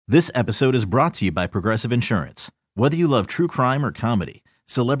This episode is brought to you by Progressive Insurance. Whether you love true crime or comedy,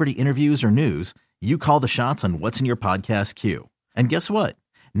 celebrity interviews or news, you call the shots on what's in your podcast queue. And guess what?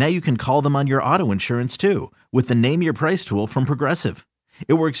 Now you can call them on your auto insurance too with the Name Your Price tool from Progressive.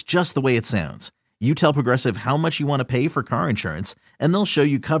 It works just the way it sounds. You tell Progressive how much you want to pay for car insurance, and they'll show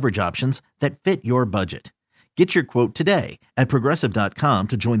you coverage options that fit your budget. Get your quote today at Progressive.com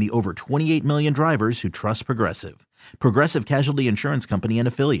to join the over 28 million drivers who trust Progressive. Progressive Casualty Insurance Company and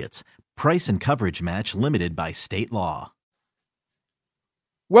Affiliates. Price and coverage match limited by state law.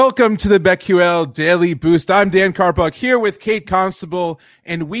 Welcome to the BetQL Daily Boost. I'm Dan Carpuck here with Kate Constable,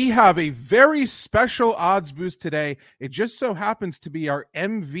 and we have a very special odds boost today. It just so happens to be our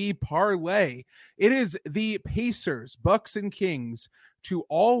MV parlay. It is the Pacers, Bucks, and Kings to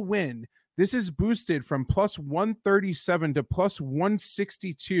all win. This is boosted from plus 137 to plus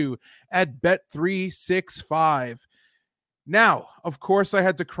 162 at Bet365. Now, of course, I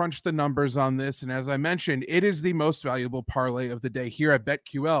had to crunch the numbers on this, and as I mentioned, it is the most valuable parlay of the day here at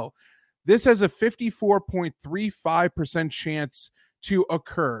BetQL. This has a 54.35% chance to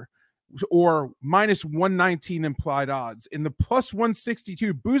occur, or minus 119 implied odds. In the plus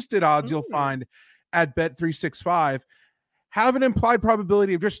 162 boosted odds you'll find at Bet365 have an implied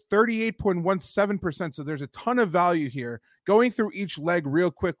probability of just 38.17%. So there's a ton of value here. Going through each leg real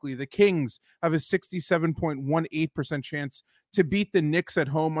quickly, the Kings have a 67.18% chance to beat the Knicks at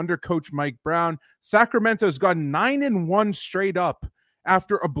home under Coach Mike Brown. Sacramento's gone 9-1 straight up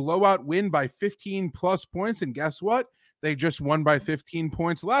after a blowout win by 15 plus points. And guess what? They just won by 15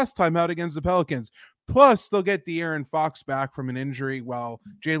 points last time out against the Pelicans. Plus, they'll get De'Aaron Fox back from an injury while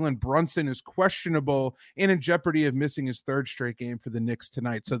Jalen Brunson is questionable and in jeopardy of missing his third straight game for the Knicks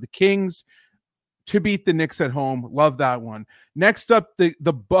tonight. So the Kings to beat the Knicks at home. Love that one. Next up,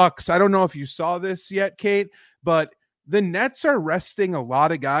 the Bucks. I don't know if you saw this yet, Kate, but the Nets are resting a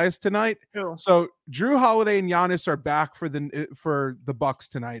lot of guys tonight. Ew. So Drew Holiday and Giannis are back for the Bucks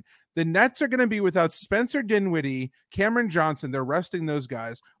tonight. The Nets are going to be without Spencer Dinwiddie, Cameron Johnson. They're resting those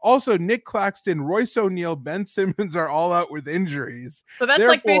guys. Also, Nick Claxton, Royce O'Neal, Ben Simmons are all out with injuries. So that's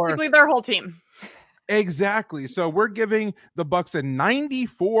like basically their whole team. Exactly. So we're giving the Bucks a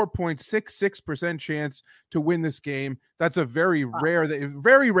 94.66% chance to win this game. That's a very rare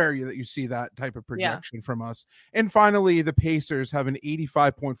that you see that type of projection from us. And finally, the Pacers have an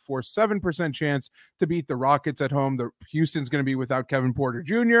 85.47% chance to beat the Rockets at home. The Houston's going to be without Kevin Porter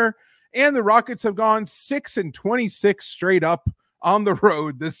Jr. And the Rockets have gone 6-26 straight up on the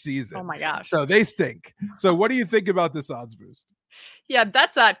road this season. Oh my gosh. So they stink. So what do you think about this odds boost? Yeah,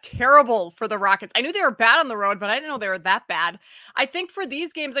 that's terrible for the Rockets. I knew they were bad on the road, but I didn't know they were that bad. I think for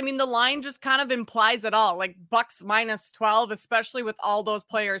these games, I mean, the line just kind of implies it all. Like Bucks minus 12, especially with all those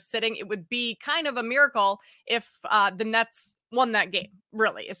players sitting, it would be kind of a miracle if the Nets won that game,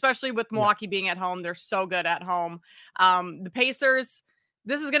 really, especially with Milwaukee being at home. They're so good at home. The Pacers,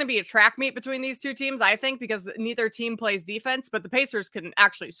 this is going to be a track meet between these two teams, I think, because neither team plays defense, but the Pacers can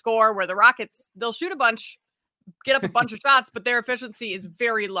actually score, where the Rockets, they'll shoot a bunch, get up a bunch of shots, but their efficiency is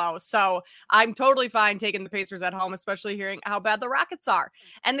very low. So I'm totally fine taking the Pacers at home, especially hearing how bad the Rockets are.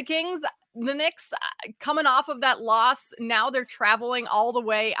 And the Kings, the Knicks, coming off of that loss, now they're traveling all the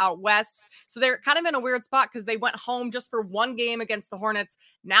way out west. So they're kind of in a weird spot because they went home just for one game against the Hornets.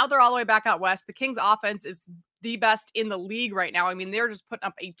 Now they're all the way back out west. The Kings offense is the best in the league right now. I mean, they're just putting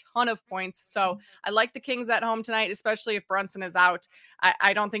up a ton of points. So I like the Kings at home tonight, especially if Brunson is out.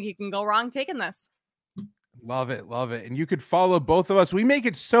 I don't think you can go wrong taking this. Love it. Love it. And you could follow both of us. We make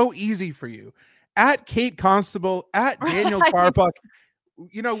it so easy for you at Kate Constable, at Daniel Carpuck.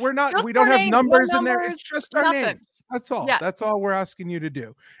 You know, we don't have numbers in there. It's just our names. That's all. Yeah. That's all we're asking you to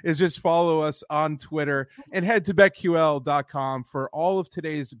do is just follow us on Twitter and head to betql.com for all of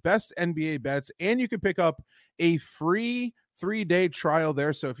today's best NBA bets. And you can pick up a free 3-day trial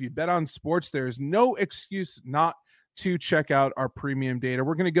there. So if you bet on sports, there's no excuse not to check out our premium data.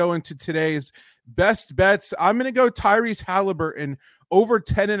 We're going to go into today's best bets. I'm going to go Tyrese Halliburton over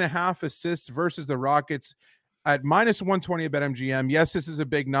 10.5 assists versus the Rockets at minus 120 at BetMGM. Yes, this is a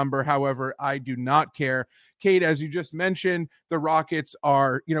big number. However, I do not care. Kate, as you just mentioned, the Rockets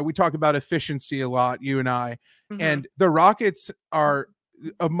are, we talk about efficiency a lot, you and I, and the Rockets are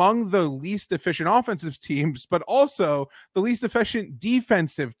among the least efficient offensive teams, but also the least efficient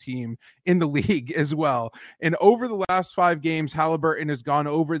defensive team in the league as well. And over the last 5 games, Halliburton has gone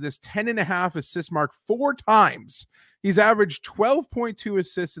over this 10.5 assist mark 4 times. He's averaged 12.2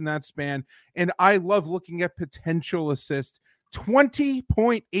 assists in that span. And I love looking at potential assists,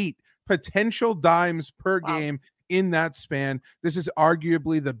 20.8 potential dimes per game in that span. This is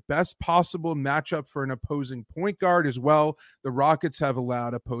arguably the best possible matchup for an opposing point guard as well. The Rockets have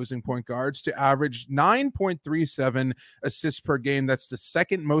allowed opposing point guards to average 9.37 assists per game. That's the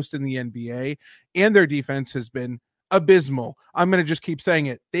second most in the NBA, and their defense has been abysmal. I'm going to just keep saying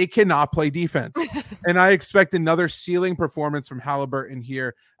it. They cannot play defense. And I expect another ceiling performance from Haliburton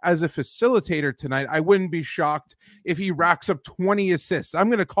here as a facilitator tonight. I wouldn't be shocked if he racks up 20 assists. I'm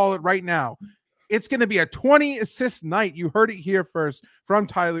going to call it right now. It's going to be a 20 assist night. You heard it here first from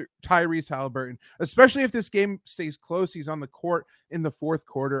Tyrese Haliburton, especially if this game stays close. He's on the court in the fourth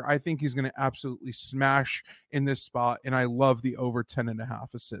quarter. I think he's going to absolutely smash in this spot. And I love the over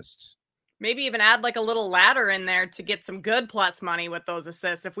 10.5 assists. Maybe even add like a little ladder in there to get some good plus money with those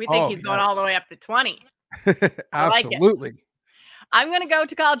assists. If we think he's going all the way up to 20. Absolutely. Like I'm going to go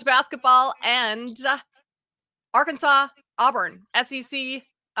to college basketball and Arkansas, Auburn, SEC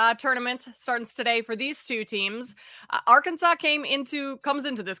tournament starts today for these two teams. Arkansas comes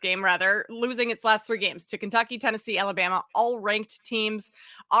into this game losing its last 3 games to Kentucky, Tennessee, Alabama, all ranked teams.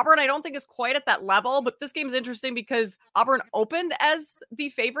 Auburn, I don't think is quite at that level, but this game is interesting because Auburn opened as the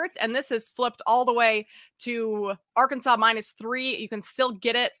favorite, and this has flipped all the way to Arkansas -3. You can still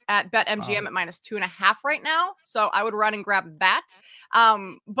get it at BetMGM at -2.5 right now. So I would run and grab that.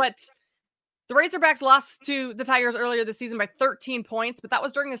 But the Razorbacks lost to the Tigers earlier this season by 13 points, but that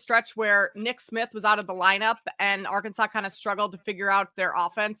was during the stretch where Nick Smith was out of the lineup and Arkansas kind of struggled to figure out their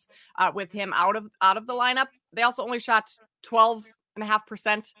offense with him out of the lineup. They also only shot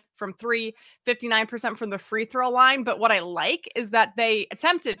 12.5% from 3, 59% from the free throw line. But what I like is that they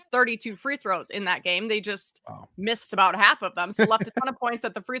attempted 32 free throws in that game. They just missed about half of them. So left a ton of points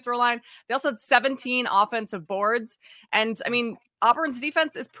at the free throw line. They also had 17 offensive boards. And I mean, Auburn's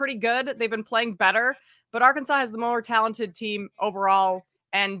defense is pretty good. They've been playing better, but Arkansas has the more talented team overall.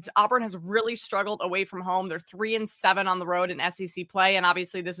 And Auburn has really struggled away from home. They're 3-7 on the road in SEC play. And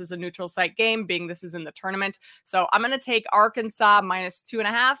obviously this is a neutral site game, being this is in the tournament. So I'm going to take Arkansas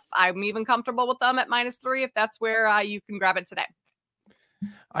 -2.5. I'm even comfortable with them at -3 if that's where you can grab it today.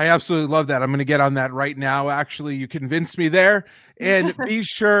 I absolutely love that. I'm going to get on that right now. Actually, you convinced me there. And be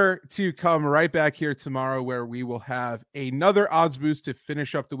sure to come right back here tomorrow where we will have another odds boost to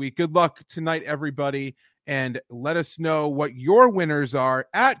finish up the week. Good luck tonight, everybody. And let us know what your winners are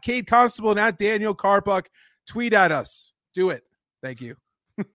at Cade Constable and at Daniel Carpuck. Tweet at us. Do it. Thank you.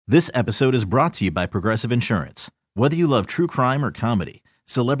 This episode is brought to you by Progressive Insurance. Whether you love true crime or comedy,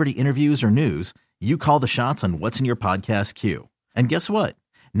 celebrity interviews or news, you call the shots on what's in your podcast queue. And guess what?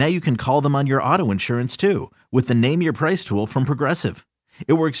 Now you can call them on your auto insurance too with the Name Your Price tool from Progressive.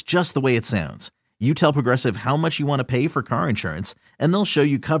 It works just the way it sounds. You tell Progressive how much you want to pay for car insurance, and they'll show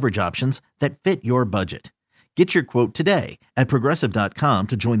you coverage options that fit your budget. Get your quote today at Progressive.com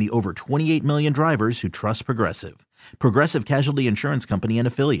to join the over 28 million drivers who trust Progressive. Progressive Casualty Insurance Company and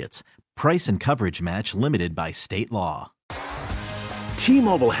Affiliates. Price and coverage match limited by state law.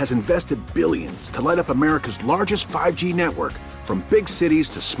 T-Mobile has invested billions to light up America's largest 5G network, from big cities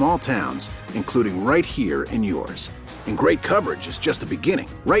to small towns, including right here in yours. And great coverage is just the beginning.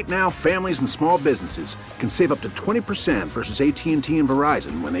 Right now, families and small businesses can save up to 20% versus AT&T and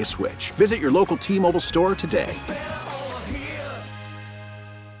Verizon when they switch. Visit your local T-Mobile store today.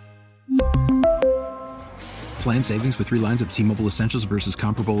 Plan savings with 3 lines of T-Mobile Essentials versus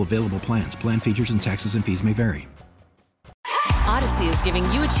comparable available plans. Plan features and taxes and fees may vary. Odyssey is giving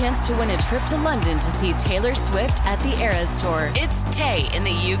you a chance to win a trip to London to see Taylor Swift at the Eras Tour. It's Tay in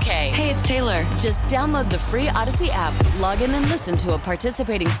the UK. Hey, it's Taylor. Just download the free Odyssey app, log in and listen to a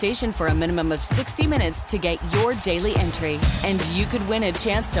participating station for a minimum of 60 minutes to get your daily entry. And you could win a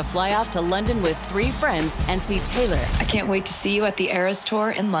chance to fly off to London with 3 friends and see Taylor. I can't wait to see you at the Eras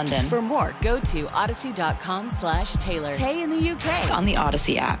Tour in London. For more, go to odyssey.com/Taylor. Tay in the UK. It's on the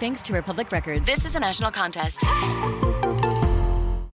Odyssey app. Thanks to Republic Records. This is a national contest.